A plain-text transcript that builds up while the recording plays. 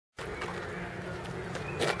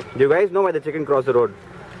Do you guys know why the chicken crossed the road?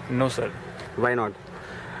 No, sir. Why not?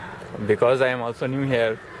 Because I am also new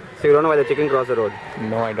here. So you don't know why the chicken crossed the road?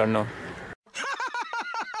 No, I don't know.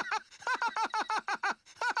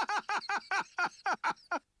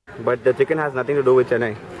 But the chicken has nothing to do with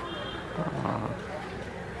Chennai.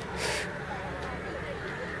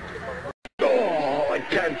 Oh, I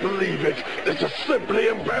can't believe it. This is simply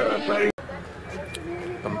embarrassing.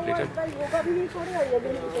 Completed.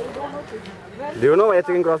 Do you know why the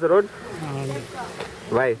chicken crossed the road?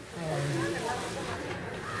 Why?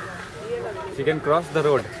 Chicken crossed the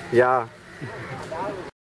road. Yeah.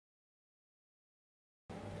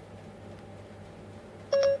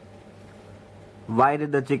 Why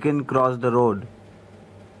did the chicken cross the road?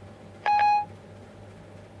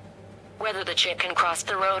 Whether the chicken crossed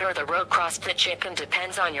the road or the road crossed the chicken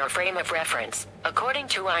depends on your frame of reference, according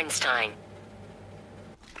to Einstein.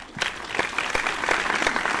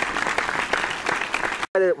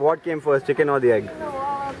 What came first, chicken or the egg?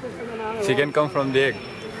 Chicken comes from the egg.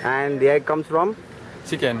 And the egg comes from?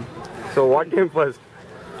 Chicken. So what came first?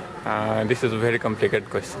 This is a very complicated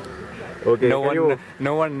question. Okay.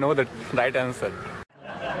 No one know the right answer.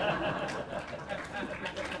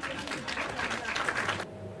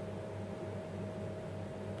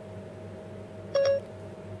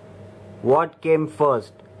 What came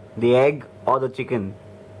first, the egg or the chicken?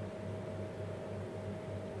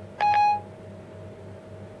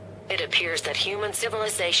 It appears that human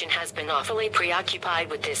civilization has been awfully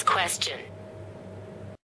preoccupied with this question.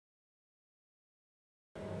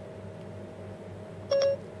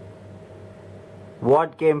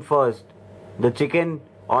 What came first, the chicken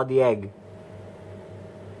or the egg?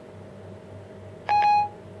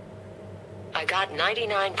 I got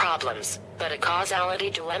 99 problems, but a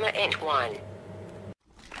causality dilemma ain't one.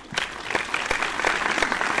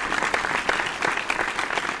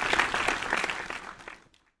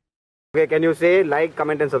 Okay, can you say like,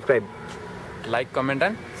 comment and subscribe? Like, comment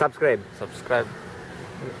and Subscribe. subscribe.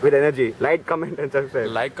 With energy. Like, comment and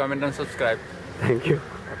subscribe. Like, comment and subscribe. Thank you.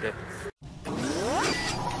 Okay.